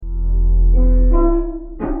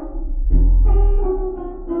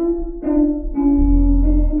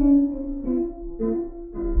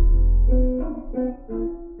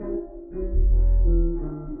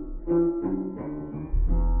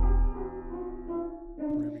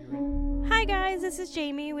Hi guys, this is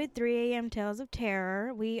Jamie with 3 a.m. Tales of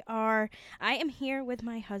Terror. I am here with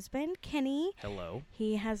my husband, Kenny. Hello.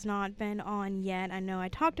 He has not been on yet. I know I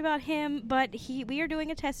talked about him, but we are doing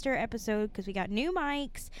a tester episode because we got new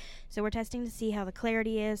mics. So we're testing to see how the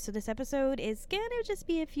clarity is. So this episode is going to just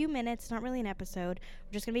be a few minutes, not really an episode.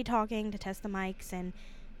 We're just going to be talking to test the mics and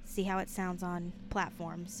see how it sounds on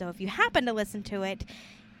platforms. So if you happen to listen to it,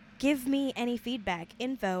 give me any feedback.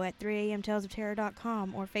 Info at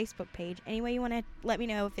 3amtalesofterror.com or Facebook page. Any way you want to let me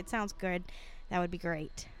know if it sounds good, that would be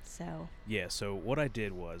great. So what I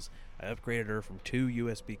did was I upgraded her from 2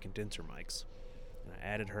 USB condenser mics. And I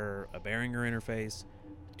added her a Behringer interface,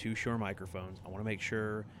 2 Shure microphones. I want to make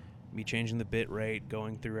sure me changing the bit rate,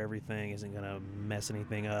 going through everything isn't going to mess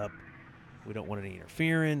anything up. We don't want any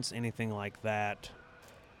interference, anything like that.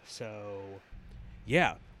 So,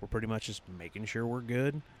 yeah, we're pretty much just making sure we're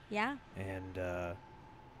good. yeah. And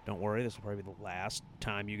don't worry, this will probably be the last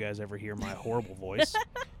time you guys ever hear my horrible voice.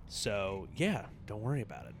 So, yeah, don't worry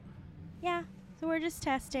about it. Yeah. So we're just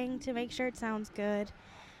testing to make sure it sounds good.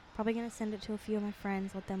 Probably going to send it to a few of my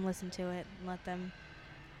friends, let them listen to it, and let them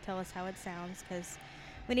tell us how it sounds, because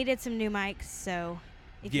we needed some new mics. So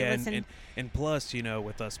if you listen... and plus,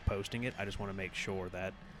 with us posting it, I just want to make sure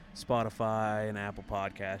that Spotify and Apple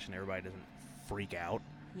Podcasts and everybody doesn't freak out.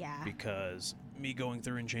 Yeah. Because me going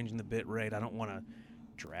through and changing the bit rate, I don't want to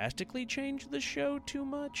drastically change the show too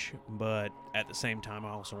much, but at the same time, I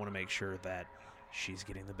also want to make sure that she's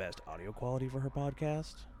getting the best audio quality for her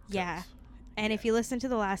podcast. Yeah. And if you listen to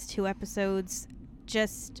the last 2 episodes,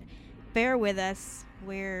 just bear with us.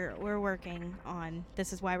 We're working on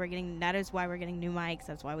that is why we're getting new mics.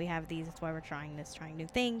 That's why we have these. That's why we're trying new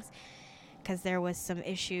things, because there was some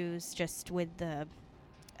issues just with the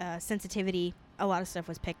sensitivity. A lot of stuff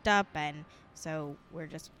was picked up, and so we're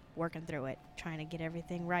just working through it, trying to get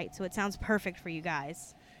everything right so it sounds perfect for you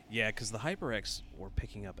guys. Yeah, because the HyperX were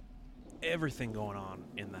picking up everything going on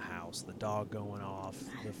in the house. The dog going off,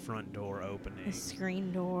 the front door opening. The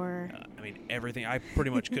screen door. Everything. I pretty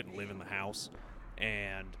much couldn't live in the house.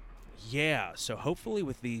 And, yeah, so hopefully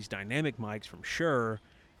with these dynamic mics from Shure,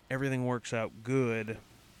 everything works out good.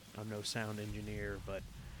 I'm no sound engineer, but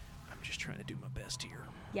I'm just trying to do my best here.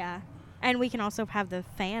 Yeah. And we can also have the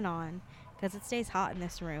fan on, because it stays hot in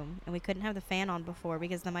this room. And we couldn't have the fan on before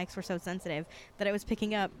because the mics were so sensitive that it was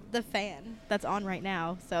picking up the fan that's on right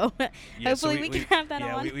now. So hopefully we can have that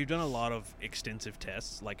on. Yeah, we've done a lot of extensive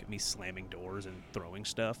tests, like me slamming doors and throwing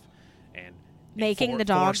stuff. And making the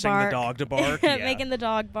dog bark. The dog to bark. Yeah. Making the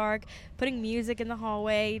dog bark. Putting music in the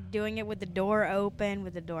hallway. Doing it with the door open,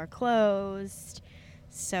 with the door closed.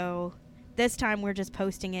 So... this time we're just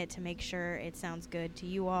posting it to make sure it sounds good to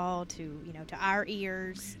you all, to our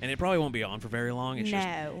ears. And it probably won't be on for very long. It's just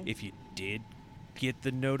No. if you did get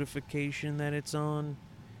the notification that it's on,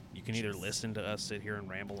 you can either listen to us sit here and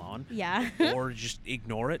ramble on, yeah, or just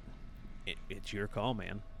ignore it. It's your call,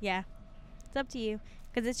 man. Yeah, it's up to you,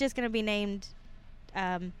 because it's just going to be named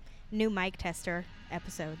new mic tester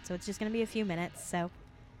episode, so it's just going to be a few minutes. So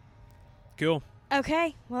cool.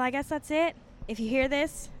 Okay, well I guess that's it. If you hear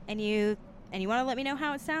this and you want to let me know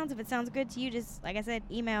how it sounds, if it sounds good to you, just, like I said,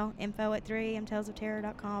 email info at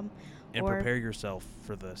 3amtalesofterror.com. And prepare yourself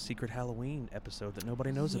for the secret Halloween episode that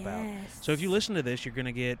nobody knows about. Yes. So if you listen to this, you're going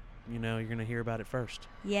to get, you're going to hear about it first.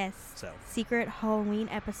 Yes. So secret Halloween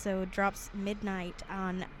episode drops midnight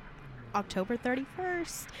on October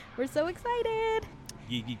 31st. We're so excited.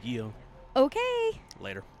 Yeah. Okay.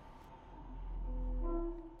 Later.